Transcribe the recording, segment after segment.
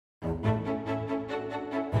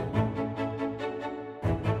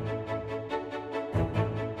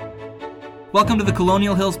Welcome to the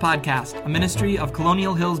Colonial Hills Podcast, a ministry of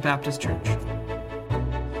Colonial Hills Baptist Church.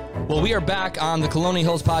 Well, we are back on the Colonial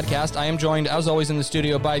Hills Podcast. I am joined, as always, in the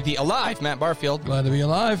studio by the alive Matt Barfield. Glad to be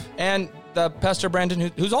alive. And the Pastor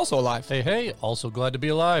Brandon, who's also alive. Hey, also glad to be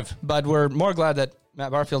alive. But we're more glad that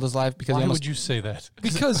Matt Barfield is alive because Why would you say that?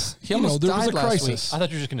 Because he almost there was died a last crisis. I thought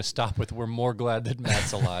you were just going to stop with, we're more glad that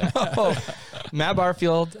Matt's alive. Oh, Matt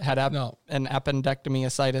Barfield had an appendectomy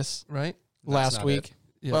ascites Right? last week.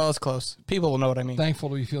 Yeah. Well, it's close. People will know what I mean. Thankful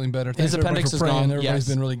to be feeling better. Thanks His appendix for is praying. gone. Everybody's Yes.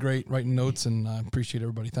 been really great writing notes, and I appreciate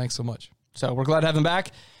everybody. Thanks so much. So we're glad to have him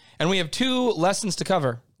back. And we have two lessons to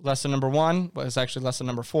cover. Lesson number 1 was actually lesson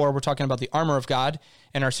number 4. We're talking about the armor of God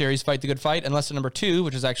in our series, Fight the Good Fight. And lesson number 2,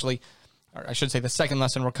 which is actually, or I should say the second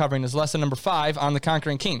lesson we're covering, is lesson number 5 on the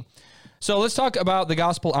Conquering King. So let's talk about the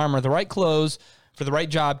gospel armor. The right clothes for the right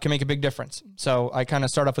job can make a big difference. So I kind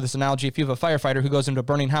of start off with this analogy. If you have a firefighter who goes into a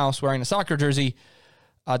burning house wearing a soccer jersey,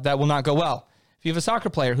 that will not go well. If you have a soccer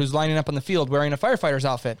player who's lining up on the field wearing a firefighter's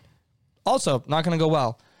outfit, also not going to go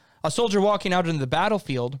well. A soldier walking out into the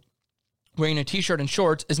battlefield wearing a t-shirt and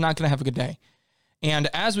shorts is not going to have a good day. And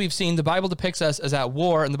as we've seen, the Bible depicts us as at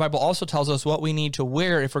war, and the Bible also tells us what we need to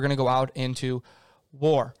wear if we're going to go out into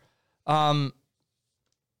war. I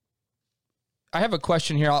have a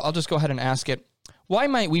question here. I'll just go ahead and ask it. Why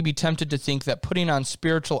might we be tempted to think that putting on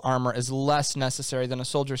spiritual armor is less necessary than a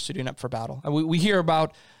soldier suiting up for battle? We hear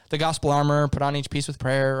about the gospel armor, put on each piece with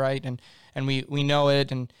prayer, right? And we know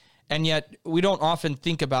it, and yet we don't often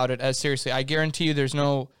think about it as seriously. I guarantee you there's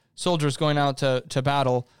no soldiers going out to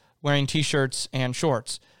battle wearing T-shirts and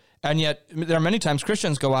shorts. And yet there are many times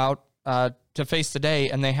Christians go out to face the day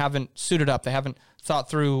and they haven't suited up. They haven't thought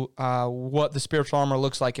through what the spiritual armor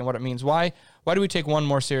looks like and what it means. Why do we take one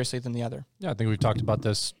more seriously than the other? Yeah, I think we've talked about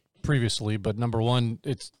this previously, but number one,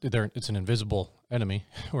 it's an invisible enemy.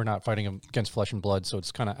 We're not fighting against flesh and blood, so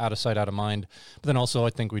it's kind of out of sight, out of mind. But then also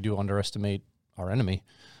I think we do underestimate our enemy.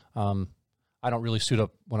 I don't really suit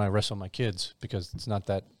up when I wrestle my kids because it's not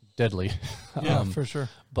that deadly. Yeah, for sure.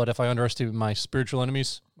 But if I underestimate my spiritual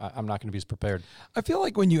enemies, I'm not going to be as prepared. I feel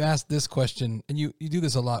like when you ask this question, and you do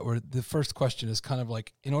this a lot, where the first question is kind of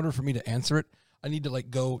like, in order for me to answer it, I need to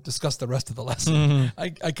go discuss the rest of the lesson.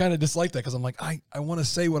 Mm-hmm. I kind of dislike that because I'm like, I want to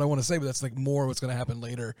say what I want to say, but that's more what's going to happen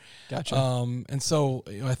later. Gotcha. And so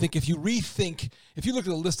I think if you look at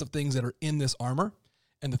the list of things that are in this armor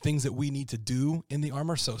and the things that we need to do in the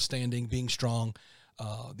armor, so standing, being strong,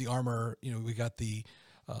 the armor, we got the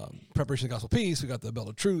preparation of the gospel of peace, we got the belt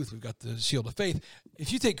of truth, we've got the shield of faith.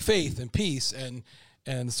 If you take faith and peace and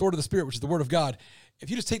the sword of the Spirit, which is the word of God, if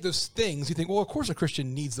you just take those things, you think, well, of course a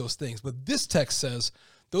Christian needs those things. But this text says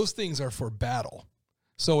those things are for battle.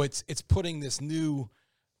 So it's putting this new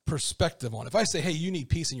perspective on it. If I say, hey, you need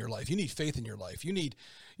peace in your life, you need faith in your life, you need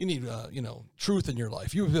truth in your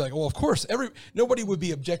life, you would be like, well, of course, nobody would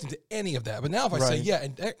be objecting to any of that. But now if I say, yeah,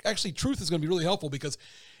 and actually truth is going to be really helpful because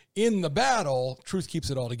in the battle, truth keeps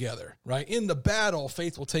it all together, right? In the battle,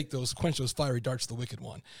 faith will quench those fiery darts of the wicked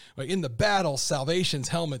one, right? In the battle, salvation's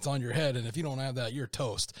helmet's on your head, and if you don't have that, you're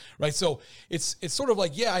toast, right? So it's sort of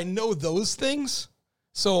like, yeah, I know those things,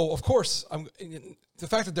 so of course, the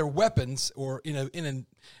fact that they're weapons or in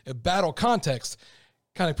a battle context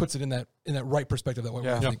kind of puts it in that right perspective that way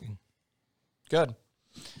we're thinking. Good.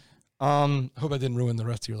 I hope I didn't ruin the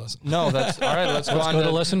rest of your lesson. No, that's all right. Let's go on to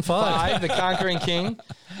lesson 5, the Conquering King.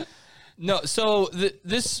 No, so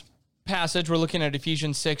this passage we're looking at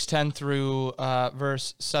Ephesians 6:10 through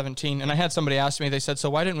verse 17, and I had somebody ask me. They said, "So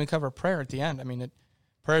why didn't we cover prayer at the end?" I mean,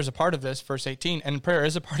 prayer is a part of this, verse 18, and prayer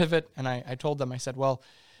is a part of it. And I told them, I said, "Well,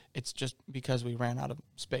 it's just because we ran out of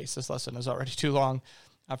space. This lesson is already too long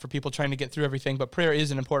for people trying to get through everything. But prayer is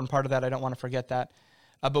an important part of that. I don't want to forget that."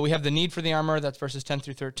 But we have the need for the armor, that's verses 10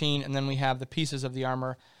 through 13, and then we have the pieces of the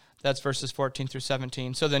armor, that's verses 14 through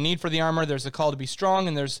 17. So the need for the armor, there's the call to be strong,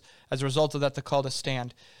 and there's, as a result of that, the call to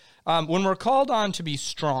stand. When we're called on to be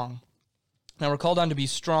strong, now we're called on to be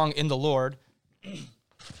strong in the Lord,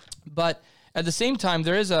 but at the same time,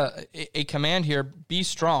 there is a command here, be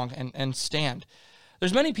strong and stand.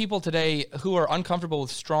 There's many people today who are uncomfortable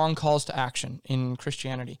with strong calls to action in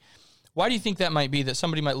Christianity. Why do you think that might be, that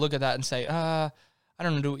somebody might look at that and say, I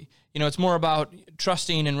don't know, it's more about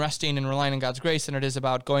trusting and resting and relying on God's grace than it is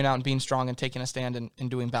about going out and being strong and taking a stand and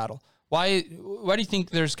doing battle. Why do you think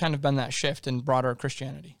there's kind of been that shift in broader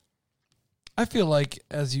Christianity? I feel like,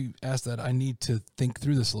 as you asked that, I need to think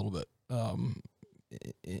through this a little bit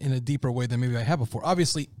in a deeper way than maybe I have before.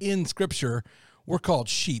 Obviously, in Scripture, we're called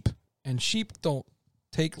sheep, and sheep don't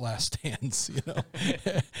take last stands,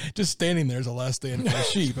 just standing there is a last stand for a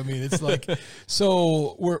sheep. I mean, it's like,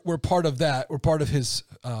 so we're part of that. We're part of his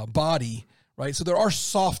body, right? So there are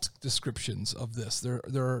soft descriptions of this.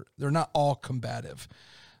 They're not all combative,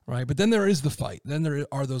 right? But then there is the fight. Then there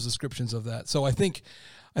are those descriptions of that. So I think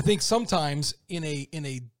sometimes in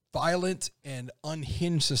a violent and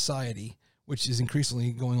unhinged society, which is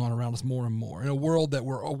increasingly going on around us more and more, in a world that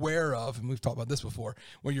we're aware of, and we've talked about this before,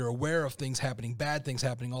 where you're aware of things happening, bad things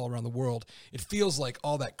happening all around the world, it feels like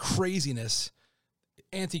all that craziness,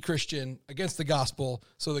 anti-Christian, against the gospel.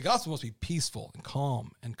 So the gospel must be peaceful and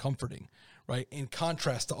calm and comforting, right? In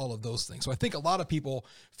contrast to all of those things. So I think a lot of people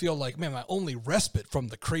feel like, man, my only respite from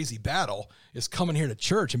the crazy battle is coming here to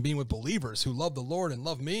church and being with believers who love the Lord and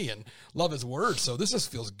love me and love his word. So this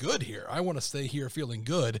just feels good here. I want to stay here feeling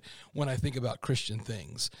good when I think about Christian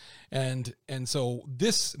things. And so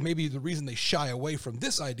this, maybe the reason they shy away from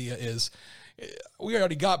this idea is we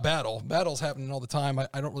already got battle. Battle's happening all the time.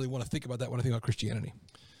 I don't really want to think about that when I think about Christianity.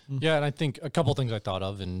 Yeah, and I think a couple things I thought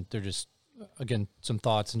of, and they're just, again, some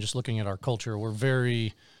thoughts, and just looking at our culture, we're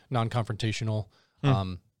very non-confrontational.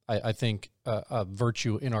 I think a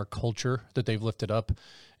virtue in our culture that they've lifted up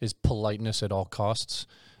is politeness at all costs.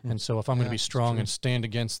 And so if I'm going to be strong and stand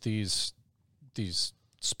against these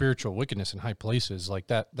spiritual wickedness in high places, like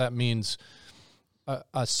that means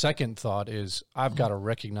a second thought is I've got to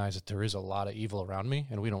recognize that there is a lot of evil around me,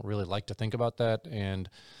 and we don't really like to think about that. And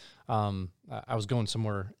I was going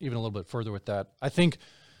somewhere even a little bit further with that. I think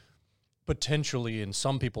potentially in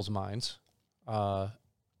some people's minds, to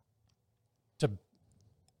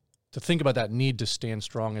think about that need to stand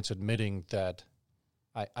strong, it's admitting that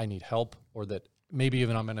I need help, or that maybe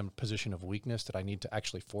even I'm in a position of weakness that I need to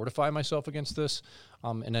actually fortify myself against this.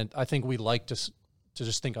 And then I think we like to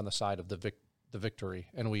just think on the side of the victory,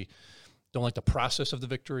 and we don't like the process of the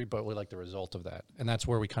victory, but we like the result of that. And that's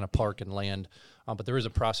where we kind of park and land. But there is a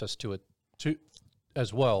process to it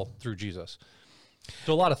as well through Jesus.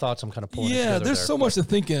 So a lot of thoughts I'm kind of pulling together. Yeah, there's there, so much to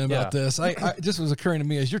thinking about this. I just was occurring to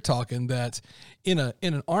me as you're talking that in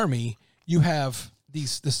an army you have the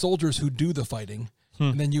soldiers who do the fighting,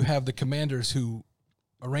 and then you have the commanders who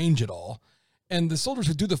arrange it all. And the soldiers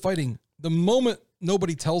who do the fighting, the moment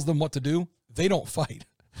nobody tells them what to do, they don't fight.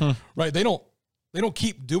 Right? They don't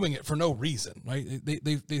keep doing it for no reason. Right?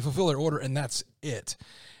 They fulfill their order, and that's it.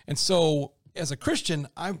 And so as a Christian,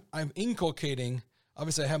 I'm inculcating.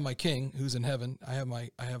 Obviously, I have my king who's in heaven. I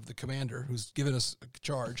have the commander who's given us a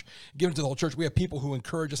charge, given to the whole church. We have people who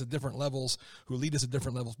encourage us at different levels, who lead us at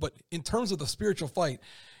different levels. But in terms of the spiritual fight,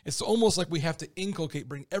 it's almost like we have to inculcate,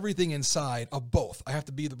 bring everything inside of both. I have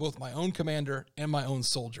to be both my own commander and my own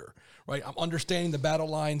soldier, right? I'm understanding the battle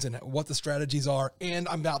lines and what the strategies are, and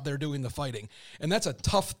I'm out there doing the fighting. And that's a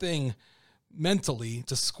tough thing mentally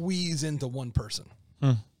to squeeze into one person.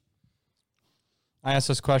 I asked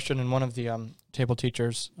this question, and one of the table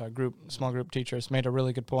teachers, small group teachers, made a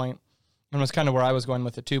really good point, and it was kind of where I was going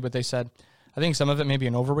with it too. But they said, I think some of it may be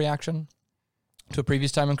an overreaction to a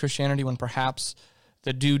previous time in Christianity when perhaps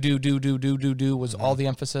the do was all the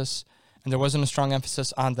emphasis, and there wasn't a strong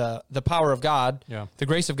emphasis on the power of God, the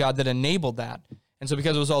grace of God that enabled that. And so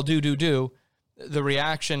because it was all do, the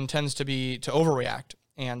reaction tends to be to overreact,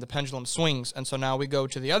 and the pendulum swings. And so now we go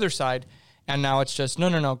to the other side. And now it's just,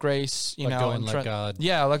 no, grace, let go and let God.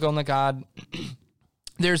 Yeah, let go and let God.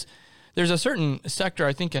 There's a certain sector,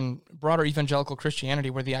 I think, in broader evangelical Christianity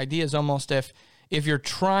where the idea is almost if you're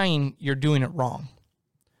trying, you're doing it wrong.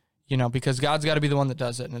 Because God's got to be the one that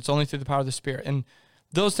does it, and it's only through the power of the Spirit. And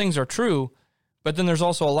those things are true, but then there's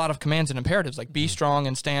also a lot of commands and imperatives, like be strong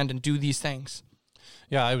and stand and do these things.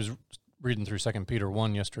 Yeah, I was reading through 2 Peter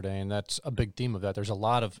 1 yesterday, and that's a big theme of that. There's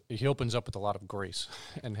he opens up with a lot of grace.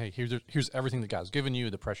 And hey, here's everything that God's given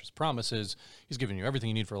you, the precious promises. He's given you everything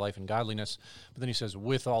you need for life and godliness. But then he says,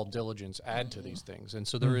 with all diligence, add to these things. And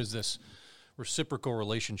so there is this reciprocal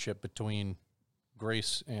relationship between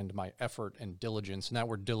grace and my effort and diligence. And that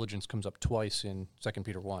word diligence comes up twice in 2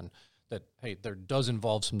 Peter 1, that, hey, there does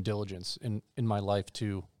involve some diligence in my life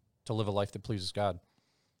to live a life that pleases God.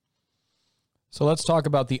 So let's talk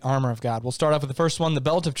about the armor of God. We'll start off with the first one, the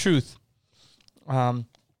belt of truth. Now,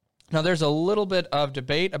 there's a little bit of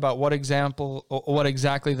debate about what exactly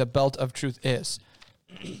the belt of truth is.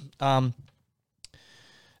 So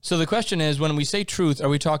the question is, when we say truth, are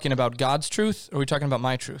we talking about God's truth, or are we talking about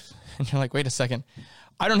my truth? And you're like, wait a second.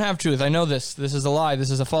 I don't have truth. I know this. This is a lie.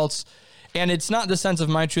 This is a false. And it's not the sense of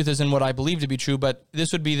my truth as in what I believe to be true, but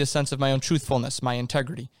this would be the sense of my own truthfulness, my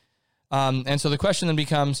integrity. And so the question then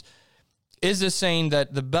becomes, is this saying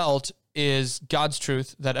that the belt is God's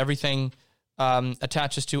truth, that everything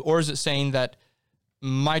attaches to, or is it saying that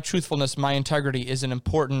my truthfulness, my integrity is an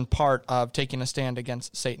important part of taking a stand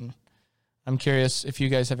against Satan? I'm curious if you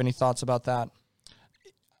guys have any thoughts about that.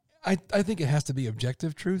 I think it has to be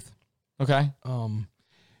objective truth. Okay.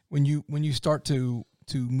 When you start to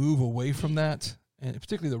move away from that, and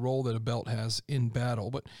particularly the role that a belt has in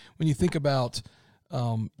battle, but when you think about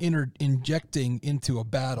injecting into a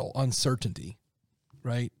battle uncertainty,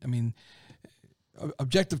 right? I mean,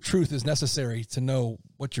 objective truth is necessary to know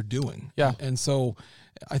what you're doing. Yeah. And so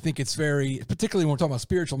I think it's very, particularly when we're talking about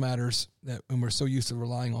spiritual matters, that when we're so used to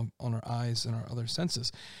relying on our eyes and our other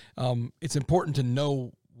senses, it's important to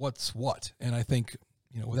know what's what. And I think,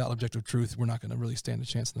 without objective truth, we're not going to really stand a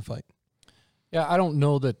chance in the fight. Yeah, I don't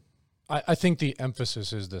know that. I think the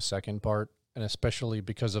emphasis is the second part, and especially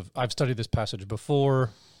because I've studied this passage before,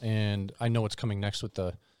 and I know what's coming next with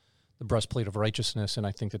the breastplate of righteousness, and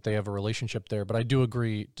I think that they have a relationship there. But I do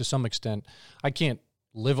agree to some extent, I can't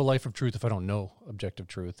live a life of truth if I don't know objective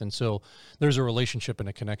truth. And so there's a relationship and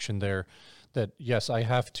a connection there that, yes, I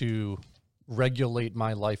have to regulate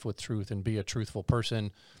my life with truth and be a truthful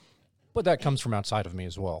person, but that comes from outside of me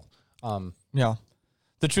as well. Yeah.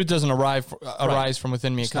 The truth doesn't arise from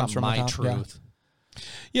within me. It comes from my without. truth.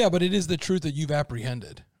 Yeah, but it is the truth that you've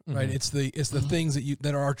apprehended, right? Mm-hmm. It's the things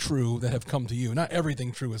that are true that have come to you. Not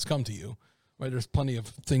everything true has come to you, right? There's plenty of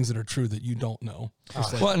things that are true that you don't know.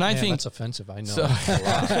 I think that's offensive. I know. So,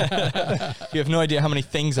 you have no idea how many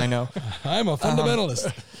things I know. I'm a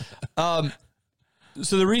fundamentalist.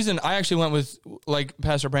 So the reason I actually went with, like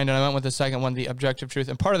Pastor Brandon, I went with the second one, the objective truth.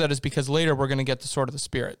 And part of that is because later we're going to get the sword of the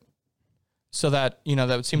Spirit. So that, that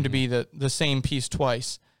would seem to be the same piece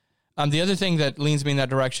twice. The other thing that leans me in that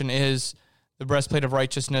direction is the breastplate of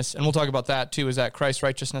righteousness. And we'll talk about that too. Is that Christ's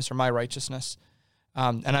righteousness or my righteousness?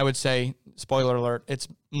 And I would say, spoiler alert, it's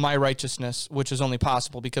my righteousness, which is only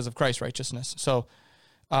possible because of Christ's righteousness. So,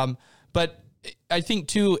 but I think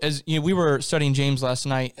too, as we were studying James last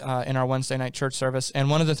night in our Wednesday night church service, and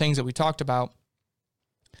one of the things that we talked about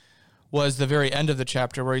was the very end of the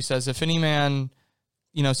chapter where he says, if any man,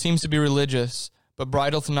 seems to be religious, but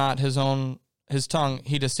bridleth not his tongue,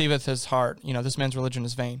 he deceiveth his heart. This man's religion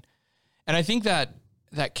is vain. And I think that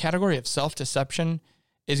category of self-deception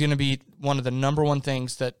is going to be one of the number one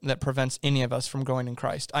things that prevents any of us from growing in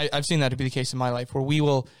Christ. I've seen that to be the case in my life, where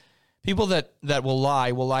people that will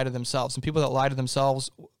lie to themselves, and people that lie to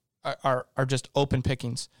themselves are just open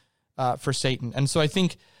pickings for Satan. And so I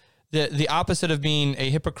think the opposite of being a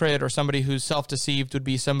hypocrite or somebody who's self-deceived would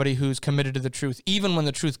be somebody who's committed to the truth, even when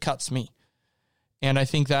the truth cuts me. And I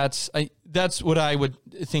think that's what I would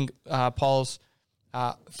think Paul's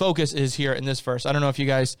focus is here in this verse. I don't know if you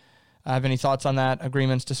guys have any thoughts on that,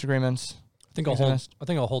 agreements, disagreements. I think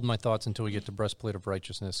I'll hold my thoughts until we get to breastplate of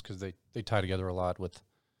righteousness, because they tie together a lot with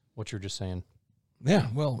what you're just saying. Yeah,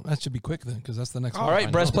 well, that should be quick then, because that's the next one. All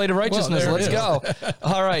right, breastplate of righteousness. Let's go.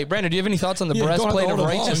 All right, Brandon, do you have any thoughts on the breastplate of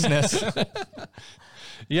righteousness?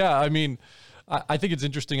 Yeah, I mean, I think it's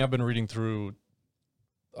interesting. I've been reading through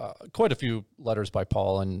quite a few letters by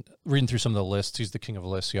Paul and reading through some of the lists. He's the king of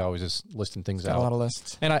lists. He always is listing things out. A lot of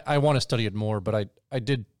lists. And I want to study it more, but I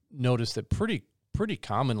did notice that pretty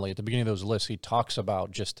commonly at the beginning of those lists, he talks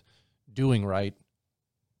about just doing right,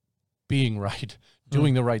 being right,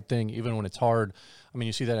 doing the right thing, even when it's hard. I mean,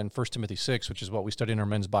 you see that in 1 Timothy 6, which is what we study in our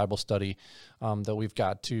men's Bible study, that we've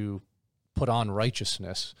got to put on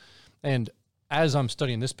righteousness. And as I'm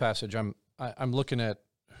studying this passage, I'm looking at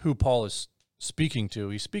who Paul is speaking to.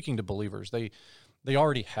 He's speaking to believers. They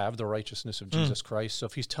already have the righteousness of Jesus Christ. So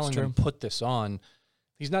if he's telling them put this on,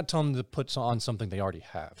 he's not telling them to put on something they already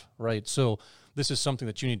have, right? So this is something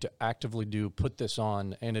that you need to actively do, put this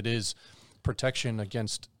on, and it is protection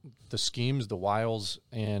against the schemes, the wiles,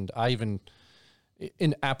 and I even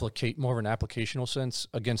more of an applicational sense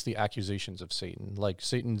against the accusations of Satan. Like,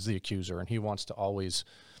 Satan's the accuser, and he wants to always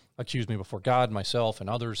accuse me before God, myself, and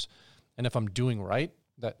others. And if I'm doing right,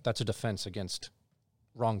 that's a defense against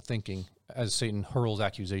wrong thinking as Satan hurls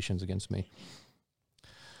accusations against me.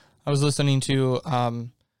 I was listening to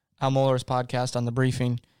Al Mohler's podcast on The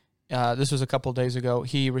Briefing. This was a couple of days ago.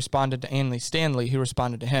 He responded to Andy Stanley, who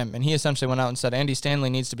responded to him. And he essentially went out and said, Andy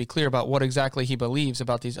Stanley needs to be clear about what exactly he believes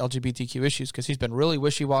about these LGBTQ issues, because he's been really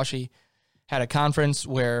wishy-washy. Had a conference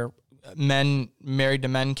where men married to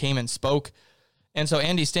men came and spoke. And so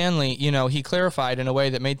Andy Stanley, he clarified in a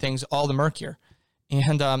way that made things all the murkier.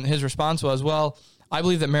 And his response was, well, I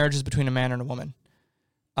believe that marriage is between a man and a woman.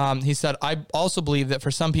 He said, I also believe that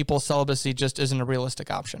for some people, celibacy just isn't a realistic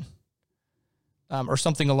option. Or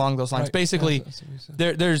something along those lines. Right. Basically,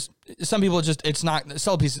 there's some people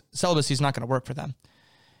celibacy is not going to work for them.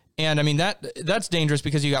 And I mean, that's dangerous,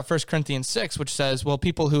 because you got 1 Corinthians 6, which says, well,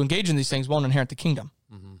 people who engage in these things won't inherit the kingdom.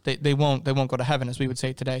 Mm-hmm. They won't go to heaven, as we would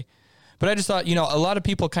say today. But I just thought, a lot of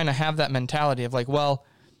people kind of have that mentality of like, well,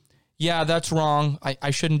 yeah, that's wrong. I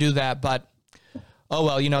shouldn't do that. But oh,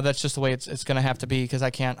 well, that's just the way it's going to have to be because I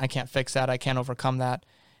can't fix that. I can't overcome that.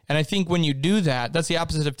 And I think when you do that, that's the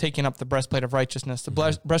opposite of taking up the breastplate of righteousness.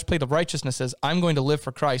 The breastplate of righteousness is I'm going to live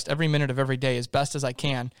for Christ every minute of every day as best as I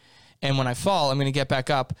can. And when I fall, I'm going to get back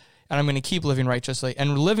up and I'm going to keep living righteously.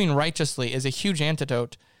 And living righteously is a huge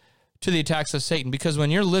antidote to the attacks of Satan, because when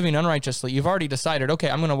you're living unrighteously, you've already decided, okay,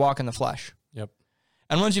 I'm going to walk in the flesh. Yep.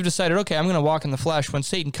 And once you've decided, okay, I'm going to walk in the flesh, when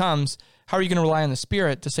Satan comes, how are you going to rely on the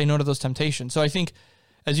Spirit to say no to those temptations? So I think,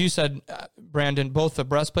 as you said, Brandon, both the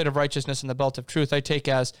breastplate of righteousness and the belt of truth, I take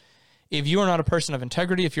as if you are not a person of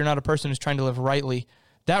integrity, if you're not a person who's trying to live rightly,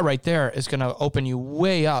 that right there is going to open you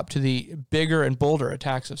way up to the bigger and bolder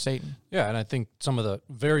attacks of Satan. Yeah, and I think some of the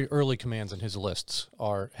very early commands in his lists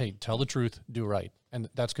are, hey, tell the truth, do right. And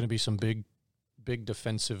that's going to be some big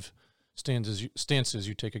defensive stances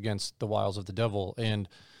you take against the wiles of the devil. And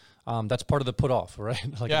that's part of the put off, right?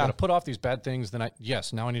 Like, I got to put off these bad things. Then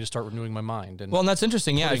now I need to start renewing my mind. And that's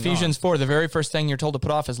interesting. Yeah, Ephesians 4, the very first thing you're told to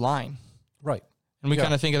put off is lying. Right. And we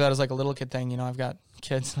kind of think of that as like a little kid thing. I've got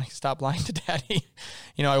kids, like, stop lying to daddy.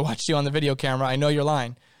 I watched you on the video camera. I know you're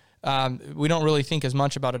lying. We don't really think as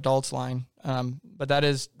much about adults lying. But that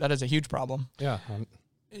is a huge problem. Yeah.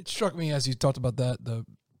 It struck me as you talked about that,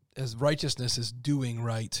 as righteousness is doing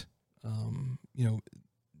right,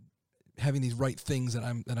 having these right things that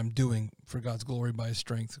I'm doing for God's glory by His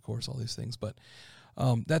strength, of course, all these things. But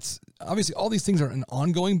that's obviously all these things are an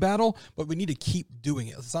ongoing battle, but we need to keep doing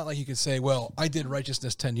it. It's not like you can say, well, I did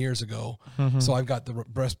righteousness 10 years ago, so I've got the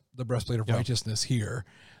breastplate of righteousness here.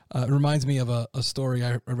 It reminds me of a story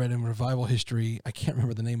I read in revival history. I can't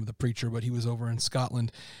remember the name of the preacher, but he was over in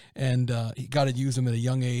Scotland, and God had used him at a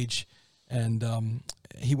young age, and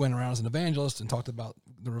he went around as an evangelist and talked about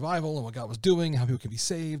the revival and what God was doing, how people can be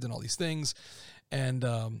saved, and all these things. And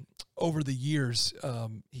over the years,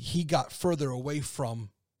 he got further away from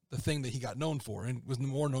the thing that he got known for, and was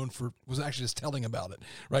more known for was actually just telling about it,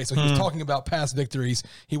 right? So he was talking about past victories.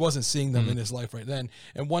 He wasn't seeing them in his life right then.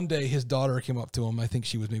 And one day his daughter came up to him, I think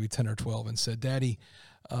she was maybe 10 or 12, and said, "Daddy,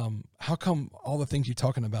 how come all the things you're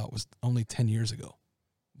talking about was only 10 years ago?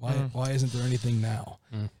 Why isn't there anything now?"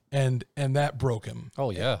 And that broke him.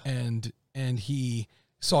 Oh, yeah. And he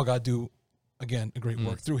saw God do, again, a great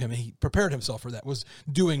work through him, and he prepared himself for that, was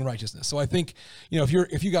doing righteousness. So I think,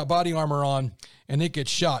 if you got body armor on and it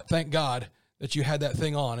gets shot, thank God that you had that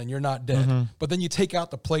thing on and you're not dead. But then you take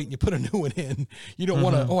out the plate and you put a new one in. You don't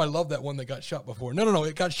want to, I love that one that got shot before. No,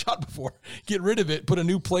 it got shot before. Get rid of it, put a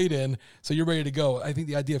new plate in so you're ready to go. I think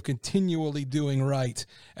the idea of continually doing right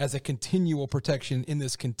as a continual protection in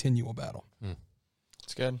this continual battle.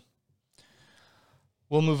 That's good.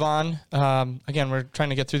 We'll move on. Again, we're trying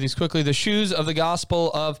to get through these quickly. The shoes of the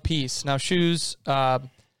gospel of peace. Now, shoes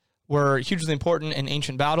were hugely important in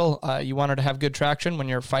ancient battle. You wanted to have good traction when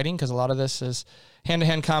you're fighting, because a lot of this is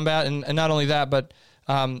hand-to-hand combat. And not only that, but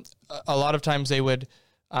a lot of times they would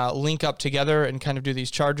link up together and kind of do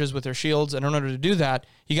these charges with their shields. And in order to do that,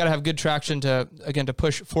 you got to have good traction to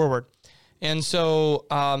push forward. And so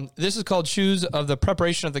this is called shoes of the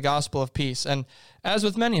preparation of the gospel of peace. And as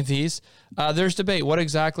with many of these, there's debate. What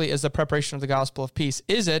exactly is the preparation of the gospel of peace?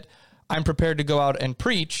 Is it I'm prepared to go out and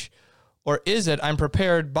preach, or is it I'm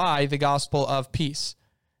prepared by the gospel of peace?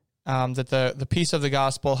 That the peace of the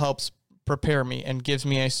gospel helps prepare me and gives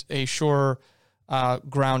me a sure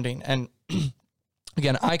grounding. And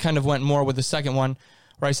again, I kind of went more with the second one,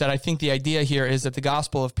 where I said I think the idea here is that the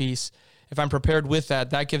gospel of peace, if I'm prepared with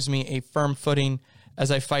that, that gives me a firm footing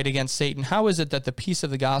as I fight against Satan. How is it that the peace of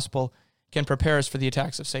the gospel can prepare us for the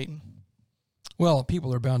attacks of Satan? Well,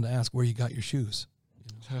 people are bound to ask where you got your shoes.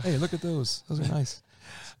 Hey, look at those. Those are nice.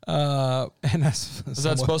 And that's is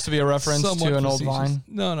that supposed to be a reference to an old vine?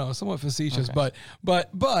 No, somewhat facetious. Okay.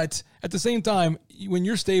 But at the same time, when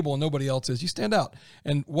you're stable and nobody else is, you stand out.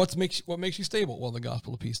 And what makes you stable? Well, the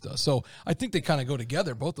gospel of peace does. So I think they kind of go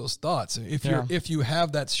together, both those thoughts. If you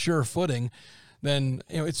have that sure footing, then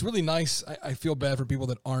it's really nice. I feel bad for people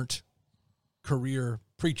that aren't career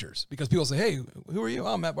preachers, because people say, "Hey, who are you?"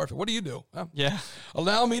 "I'm Matt Barfield." "What do you do?" Yeah.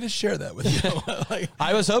 Allow me to share that with you.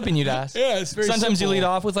 I was hoping you'd ask. Yeah, it's very Sometimes simple. you lead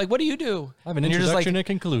off with "What do you do?" I have an introduction and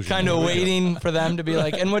conclusion. Kind of waiting for them to be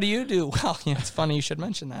like, "And what do you do?" Well, it's funny you should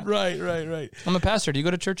mention that. Right. I'm a pastor. Do you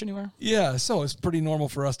go to church anywhere? Yeah, so it's pretty normal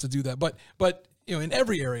for us to do that. But in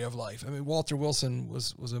every area of life. I mean, Walter Wilson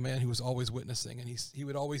was a man who was always witnessing, and he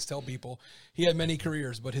would always tell people he had many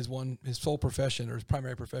careers, but his sole profession, or his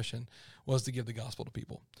primary profession, was to give the gospel to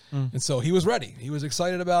people. And so he was ready. He was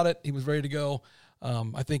excited about it. He was ready to go.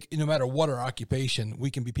 I think no matter what our occupation,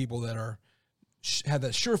 we can be people that have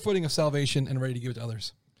that sure footing of salvation and ready to give it to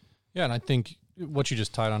others. Yeah, and I think what you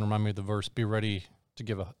just tied on reminded me of the verse, "Be ready to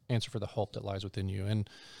give an answer for the hope that lies within you. And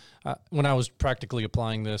when I was practically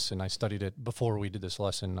applying this, and I studied it before we did this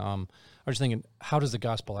lesson, I was thinking, how does the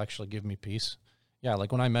gospel actually give me peace? Yeah,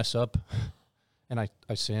 like when I mess up and I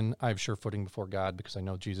sin, I have sure footing before God because I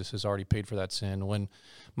know Jesus has already paid for that sin. When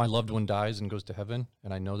my loved one dies and goes to heaven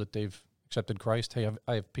and I know that they've accepted Christ, hey,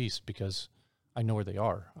 I have peace because I know where they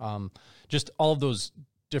are. Just all of those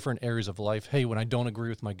different areas of life. Hey, when I don't agree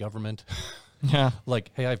with my government, Yeah.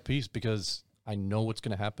 like, hey, I have peace because I know what's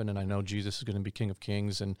going to happen, and I know Jesus is going to be King of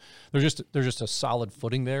Kings, and there's just a solid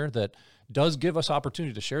footing there that does give us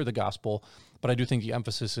opportunity to share the gospel. But I do think the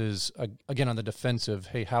emphasis is again on the defensive.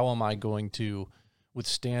 Hey, how am I going to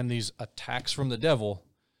withstand these attacks from the devil?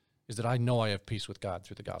 Is that I know I have peace with God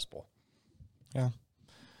through the gospel. Yeah.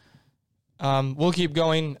 We'll keep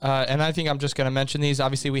going, and I think I'm just going to mention these.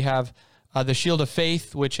 Obviously, we have the shield of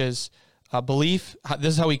faith, which is belief.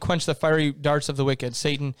 This is how we quench the fiery darts of the wicked.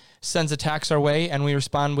 Satan sends attacks our way, and we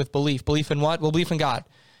respond with belief. Belief in what? Well, belief in God,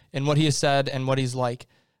 in what he has said and what he's like.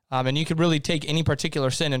 And you could really take any particular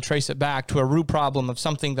sin and trace it back to a root problem of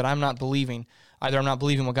something that I'm not believing. Either I'm not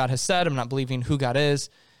believing what God has said, I'm not believing who God is.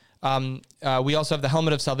 We also have the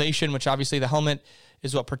helmet of salvation, which obviously the helmet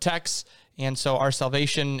is what protects, and so our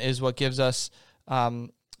salvation is what gives us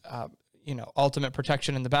ultimate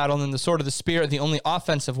protection in the battle. And then the sword of the Spirit, the only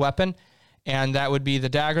offensive weapon, and that would be the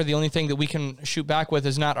dagger. The only thing that we can shoot back with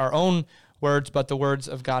is not our own words, but the words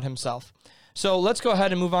of God himself. So let's go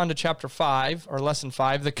ahead and move on to chapter 5, or lesson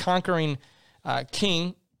 5, the conquering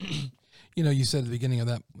king. You said at the beginning of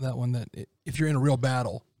that one that if you're in a real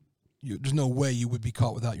battle, there's no way you would be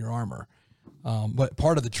caught without your armor. But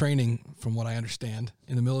part of the training, from what I understand,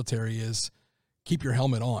 in the military is keep your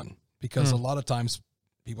helmet on, because a lot of times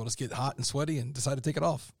people just get hot and sweaty and decide to take it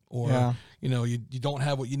off. Or, you don't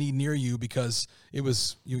have what you need near you because it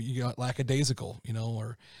was, you got lackadaisical,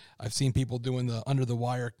 or I've seen people doing the under the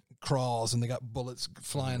wire crawls and they got bullets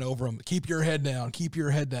flying over them. Keep your head down. Keep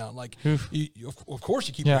your head down. Like, of course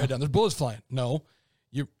you keep your head down. There's bullets flying. No,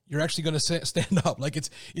 you're actually going to stand up. Like,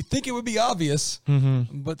 you think it would be obvious,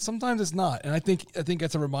 but sometimes it's not. And I think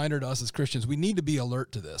that's a reminder to us as Christians. We need to be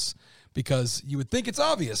alert to this, because you would think it's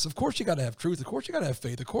obvious. Of course you got to have truth. Of course you got to have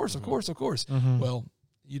faith. Of course. Well,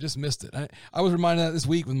 you just missed it. I was reminded of that this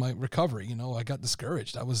week with my recovery. I got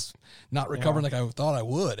discouraged. I was not recovering like I thought I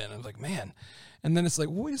would. And I was like, man. And then it's like,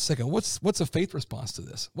 wait a second. What's a faith response to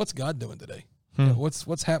this? What's God doing today?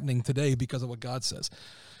 What's happening today because of what God says?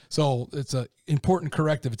 So it's an important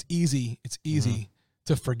corrective. It's easy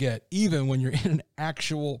to forget, even when you're in an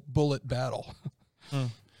actual bullet battle. Well,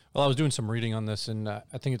 I was doing some reading on this, and I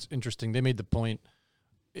think it's interesting. They made the point,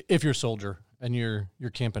 if you're a soldier and you're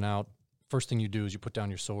camping out, first thing you do is you put down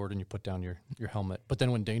your sword and you put down your helmet. But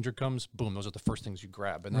then when danger comes, boom, those are the first things you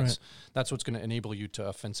grab. And that's what's going to enable you to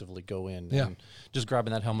offensively go in. Yeah. And just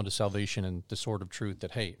grabbing that helmet of salvation and the sword of truth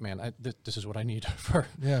that, hey, man, this is what I need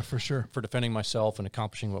for sure, for defending myself and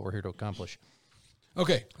accomplishing what we're here to accomplish.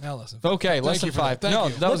 Okay, now lesson. Okay, lesson 5. No,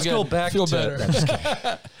 that was good. Let's go back Feel to better.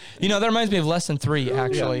 That reminds me of lesson 3,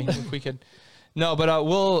 actually, if we could. No, but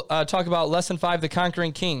we'll talk about lesson 5, the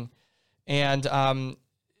conquering king. And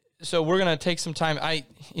so we're going to take some time.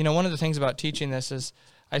 One of the things about teaching this is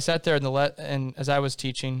I sat there and as I was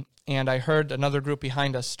teaching, and I heard another group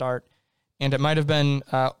behind us start, and it might have been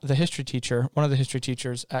the history teacher, one of the history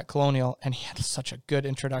teachers at Colonial, and he had such a good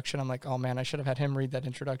introduction. I'm like, oh man, I should have had him read that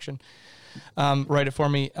introduction, write it for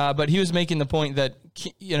me. But he was making the point that,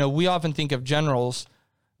 we often think of generals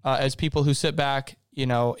as people who sit back,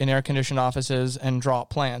 in air-conditioned offices and draw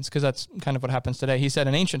up plans, because that's kind of what happens today. He said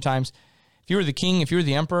in ancient times, if you were the king, if you were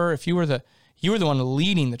the emperor, if you were the one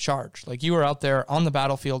leading the charge, like you were out there on the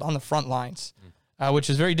battlefield, on the front lines, which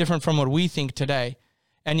is very different from what we think today.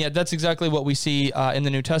 And yet that's exactly what we see in the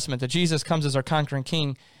New Testament, that Jesus comes as our conquering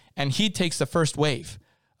king, and he takes the first wave.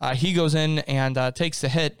 He goes in and takes the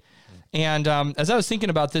hit. And as I was thinking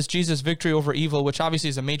about this, Jesus' victory over evil, which obviously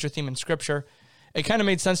is a major theme in Scripture, it kind of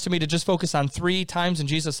made sense to me to just focus on 3 times in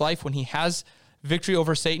Jesus' life when he has victory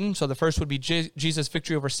over Satan. So the first would be Jesus'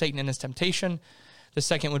 victory over Satan in his temptation. The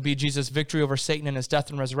second would be Jesus' victory over Satan in his death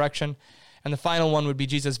and resurrection. And the final one would be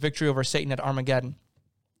Jesus' victory over Satan at Armageddon.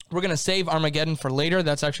 We're going to save Armageddon for later.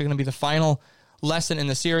 That's actually going to be the final lesson in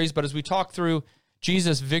the series. But as we talk through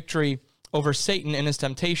Jesus' victory over Satan in his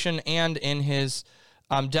temptation and in his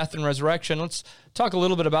death and resurrection, let's talk a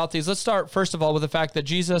little bit about these. Let's start, first of all, with the fact that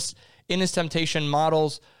Jesus, in his temptation,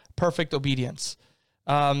 models perfect obedience.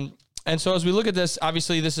 And so as we look at this,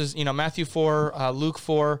 obviously this is, Matthew 4, Luke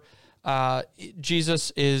 4,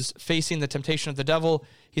 Jesus is facing the temptation of the devil.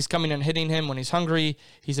 He's coming and hitting him when he's hungry.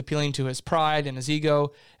 He's appealing to his pride and his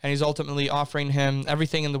ego, and he's ultimately offering him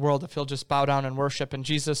everything in the world if he'll just bow down and worship. And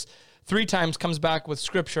Jesus 3 times comes back with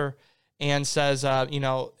scripture and says,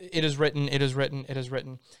 it is written, it is written, it is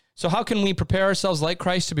written. So how can we prepare ourselves like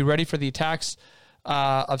Christ to be ready for the attacks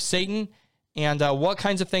of Satan? And what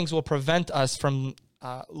kinds of things will prevent us from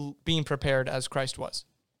being prepared as Christ was?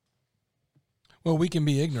 Well, we can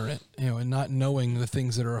be ignorant, and not knowing the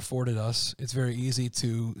things that are afforded us. It's very easy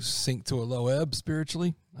to sink to a low ebb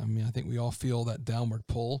spiritually. I mean, I think we all feel that downward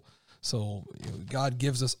pull. So God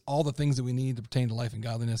gives us all the things that we need to pertain to life and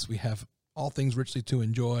godliness. We have all things richly to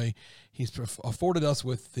enjoy. He's afforded us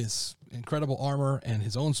with this incredible armor and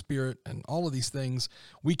his own spirit and all of these things.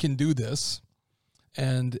 We can do this.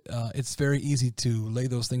 And it's very easy to lay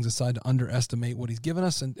those things aside, to underestimate what he's given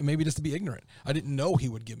us, and maybe just to be ignorant. I didn't know he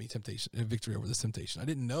would give me victory over this temptation. I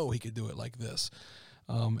didn't know he could do it like this.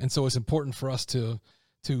 And so it's important for us to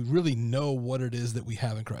really know what it is that we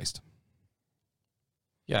have in Christ.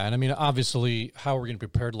 Yeah, and I mean, obviously, how we're going to be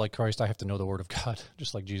prepared like Christ, I have to know the Word of God,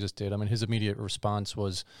 just like Jesus did. I mean, his immediate response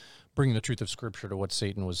was bringing the truth of Scripture to what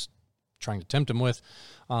Satan was trying to tempt him with.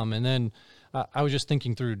 And then I was just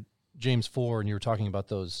thinking through James 4, and you were talking about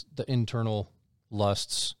the internal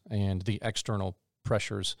lusts and the external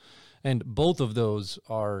pressures. And both of those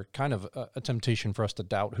are kind of a temptation for us to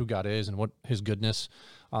doubt who God is and what his goodness.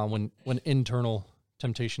 When internal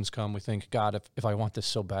temptations come, we think, God, if I want this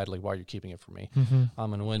so badly, why are you keeping it from me?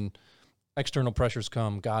 Mm-hmm. And when external pressures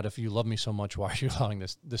come, God, if you love me so much, why are you allowing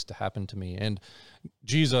this to happen to me? And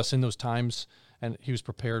Jesus, in those times, and he was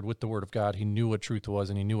prepared with the Word of God. He knew what truth was,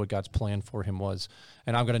 and he knew what God's plan for him was.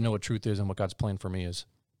 And I'm going to know what truth is and what God's plan for me is.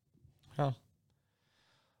 Huh.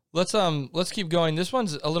 Let's keep going. This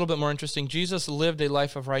one's a little bit more interesting. Jesus lived a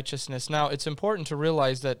life of righteousness. Now, it's important to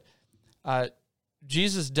realize that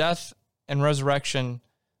Jesus' death and resurrection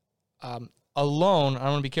alone, I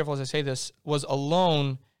want to be careful as I say this, was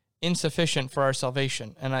alone insufficient for our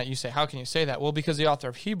salvation. And you say, how can you say that? Well, because the author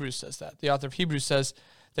of Hebrews says that. The author of Hebrews says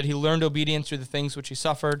that he learned obedience through the things which he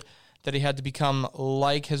suffered, that he had to become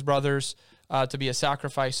like his brothers, to be a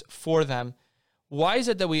sacrifice for them. Why is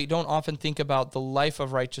it that we don't often think about the life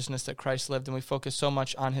of righteousness that Christ lived, and we focus so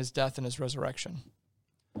much on his death and his resurrection?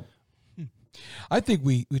 I think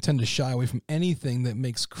we tend to shy away from anything that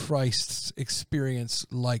makes Christ's experience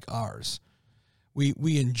like ours.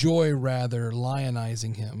 We enjoy rather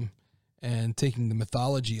lionizing him and taking the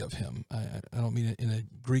mythology of him. I don't mean it in a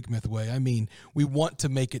Greek myth way. I mean, we want to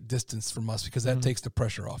make it distance from us because that takes the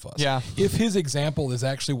pressure off us. Yeah. If his example is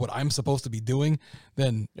actually what I'm supposed to be doing,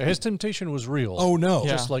 then... Yeah, his temptation was real. Oh, no.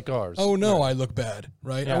 Just like ours. Oh, no, right. I look bad,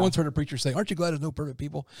 right? Yeah. I once heard a preacher say, aren't you glad there's no perfect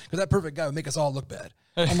people? Because that perfect guy would make us all look bad.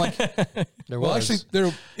 I'm like, actually,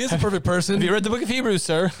 there is a perfect person. Have you read the book of Hebrews,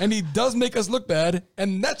 sir? And he does make us look bad,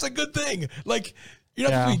 and that's a good thing. Like... You're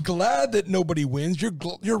not to be glad that nobody wins.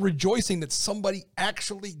 You're rejoicing that somebody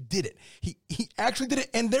actually did it. He actually did it,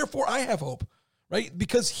 and therefore I have hope, right?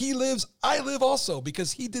 Because he lives, I live also.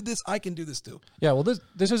 Because he did this, I can do this too. Yeah, well,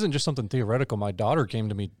 this isn't just something theoretical. My daughter came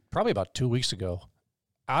to me probably about 2 weeks ago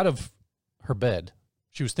out of her bed.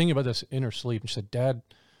 She was thinking about this in her sleep, and she said, Dad,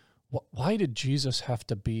 why did Jesus have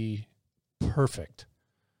to be perfect?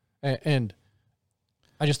 And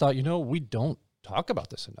I just thought, we don't talk about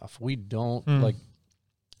this enough. We don't,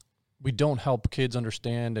 we don't help kids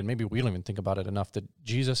understand, and maybe we don't even think about it enough, that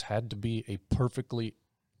Jesus had to be a perfectly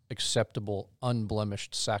acceptable,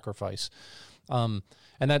 unblemished sacrifice. And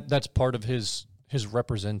that's part of his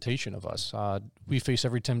representation of us. He faced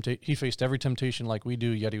every temptation like we do,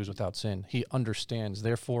 yet he was without sin. He understands.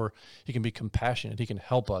 Therefore, he can be compassionate. He can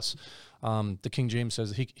help us. The King James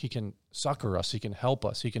says he can succor us. He can help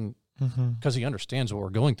us. He can, because he understands what we're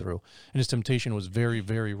going through. And his temptation was very,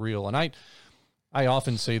 very real. And I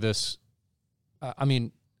often say this,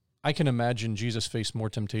 I can imagine Jesus faced more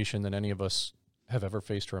temptation than any of us have ever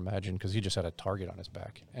faced or imagined, because he just had a target on his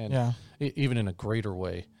back. And even in a greater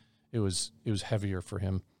way, it was heavier for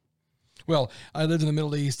him. Well, I lived in the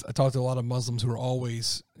Middle East. I talked to a lot of Muslims who are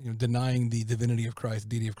always denying the divinity of Christ, the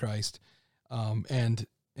deity of Christ. And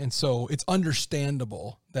so it's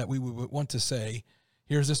understandable that we would want to say,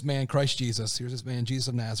 here's this man, Christ Jesus. Here's this man, Jesus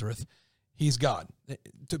of Nazareth. He's God.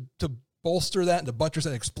 To bolster that and to buttress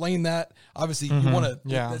that, explain that. Obviously, you want to.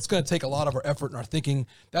 Yeah. It's going to take a lot of our effort and our thinking.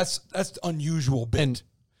 That's the unusual bit. And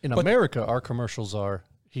in America, our commercials are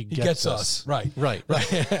he gets us. Right.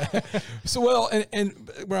 So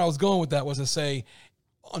and where I was going with that was to say,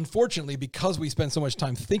 unfortunately, because we spend so much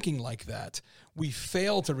time thinking like that, we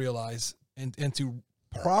fail to realize and to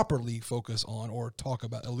properly focus on or talk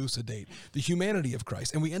about, elucidate the humanity of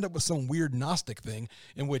Christ. And we end up with some weird Gnostic thing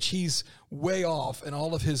in which he's way off, and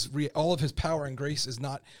all of his power and grace is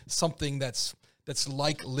not something that's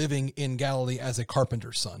like living in Galilee as a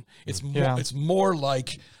carpenter's son. It's more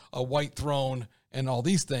like a white throne and all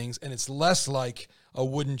these things, and it's less like a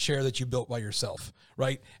wooden chair that you built by yourself,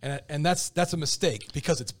 right? And that's a mistake,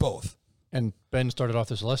 because it's both. And Ben started off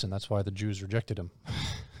this lesson. That's why the Jews rejected him.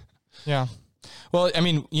 Yeah. Well, I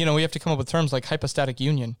mean, we have to come up with terms like hypostatic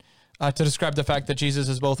union to describe the fact that Jesus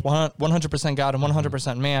is both 100% God and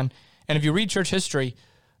 100% man. And if you read church history,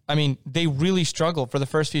 I mean, they really struggled for the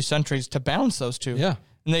first few centuries to balance those two. Yeah.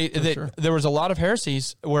 And there was a lot of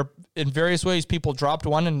heresies where in various ways people dropped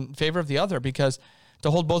one in favor of the other, because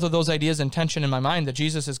to hold both of those ideas in tension in my mind, that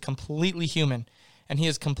Jesus is completely human and he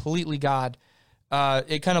is completely God,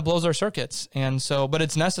 it kind of blows our circuits. And so, but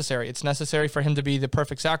it's necessary. It's necessary for him to be the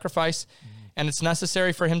perfect sacrifice, and it's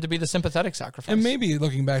necessary for him to be the sympathetic sacrifice. And maybe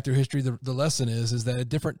looking back through history, the lesson is that at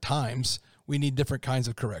different times we need different kinds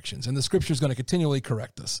of corrections, and the Scripture is going to continually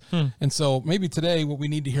correct us. And so maybe today what we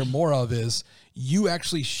need to hear more of is you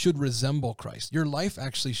actually should resemble Christ. Your life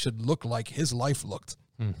actually should look like his life looked.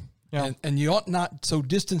 Yeah. And you ought not so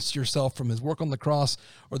distance yourself from his work on the cross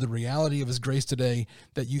or the reality of his grace today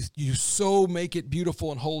that you so make it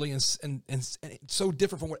beautiful and holy and so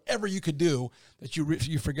different from whatever you could do that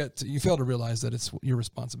you fail to realize that it's your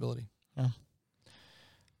responsibility. Yeah.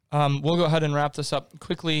 We'll go ahead and wrap this up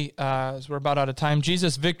quickly as we're about out of time.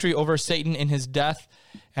 Jesus' victory over Satan in his death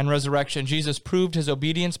and resurrection. Jesus proved his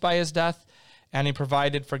obedience by his death, and he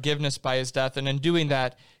provided forgiveness by his death. And in doing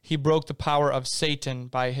that, he broke the power of Satan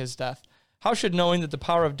by his death. How should knowing that the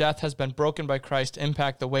power of death has been broken by Christ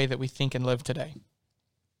impact the way that we think and live today?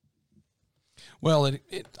 Well,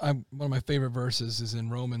 one of my favorite verses is in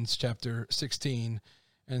Romans chapter 16,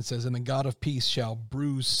 and it says, "And the God of peace shall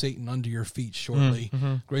bruise Satan under your feet shortly.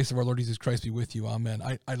 Grace of our Lord Jesus Christ be with you. Amen."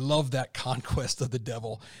 I love that conquest of the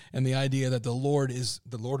devil, and the idea that the Lord is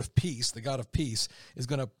the Lord of peace, the God of peace, is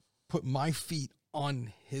going to put my feet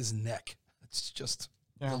on his neck. It's just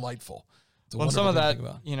delightful. Well, some of that,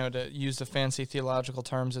 to use the fancy theological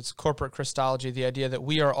terms, it's corporate Christology, the idea that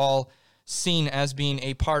we are all seen as being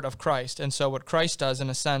a part of Christ. And so what Christ does, in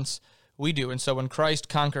a sense, we do. And so when Christ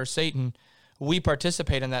conquers Satan, we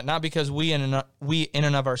participate in that, not because we in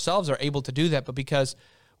and of ourselves are able to do that, but because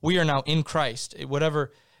we are now in Christ.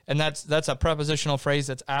 And that's a prepositional phrase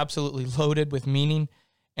that's absolutely loaded with meaning.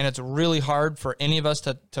 And it's really hard for any of us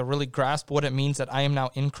to really grasp what it means that I am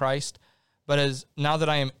now in Christ. But now that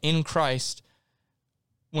I am in Christ,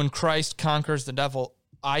 when Christ conquers the devil,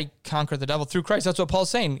 I conquer the devil through Christ. That's what Paul's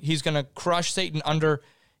saying. He's going to crush Satan under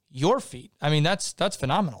your feet. I mean, that's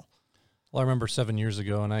phenomenal. Well, I remember 7 years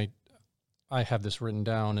ago, and I have this written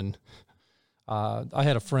down, and I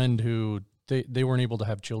had a friend who they weren't able to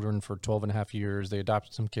have children for 12 and a half years. They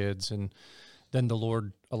adopted some kids, and then the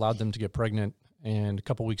Lord allowed them to get pregnant. And a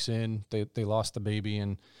couple weeks in, they lost the baby,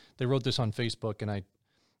 and they wrote this on Facebook. And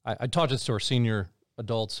I taught this to our senior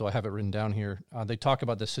adults, so I have it written down here. They talk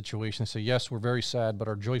about this situation. They say, "Yes, we're very sad, but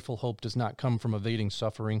our joyful hope does not come from evading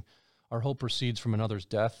suffering. Our hope proceeds from another's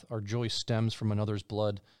death. Our joy stems from another's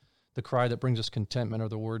blood. The cry that brings us contentment are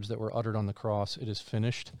the words that were uttered on the cross. It is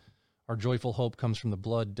finished. Our joyful hope comes from the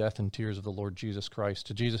blood, death, and tears of the Lord Jesus Christ."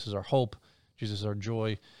 So Jesus is our hope. Jesus is our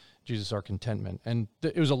joy. Jesus is our contentment. And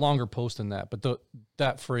it was a longer post than that, but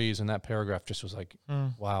that phrase and that paragraph just was like,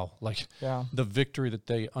 wow, the victory that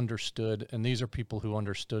they understood. And these are people who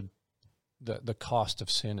understood the cost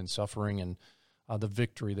of sin and suffering, and the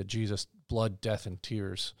victory that Jesus' blood, death, and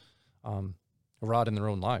tears wrought in their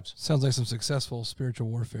own lives. Sounds like some successful spiritual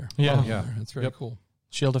warfare. Yeah. That's very cool.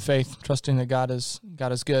 Shield of faith, trusting that God is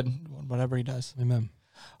good, whatever he does. Amen.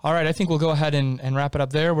 All right, I think we'll go ahead and wrap it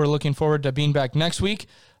up there. We're looking forward to being back next week,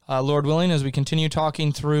 Lord willing, as we continue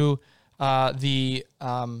talking through the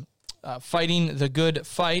fighting the good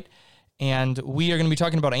fight. And we are going to be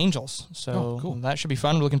talking about angels. So cool. That should be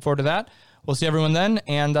fun. We're looking forward to that. We'll see everyone then,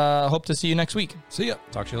 and hope to see you next week. See ya.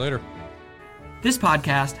 Talk to you later. This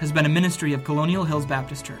podcast has been a ministry of Colonial Hills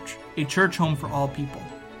Baptist Church, a church home for all people.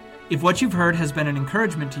 If what you've heard has been an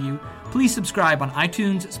encouragement to you, please subscribe on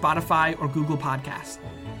iTunes, Spotify, or Google Podcasts.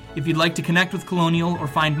 If you'd like to connect with Colonial or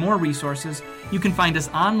find more resources, you can find us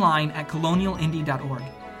online at colonialindy.org.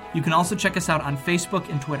 You can also check us out on Facebook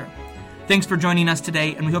and Twitter. Thanks for joining us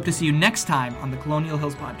today, and we hope to see you next time on the Colonial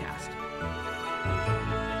Hills Podcast.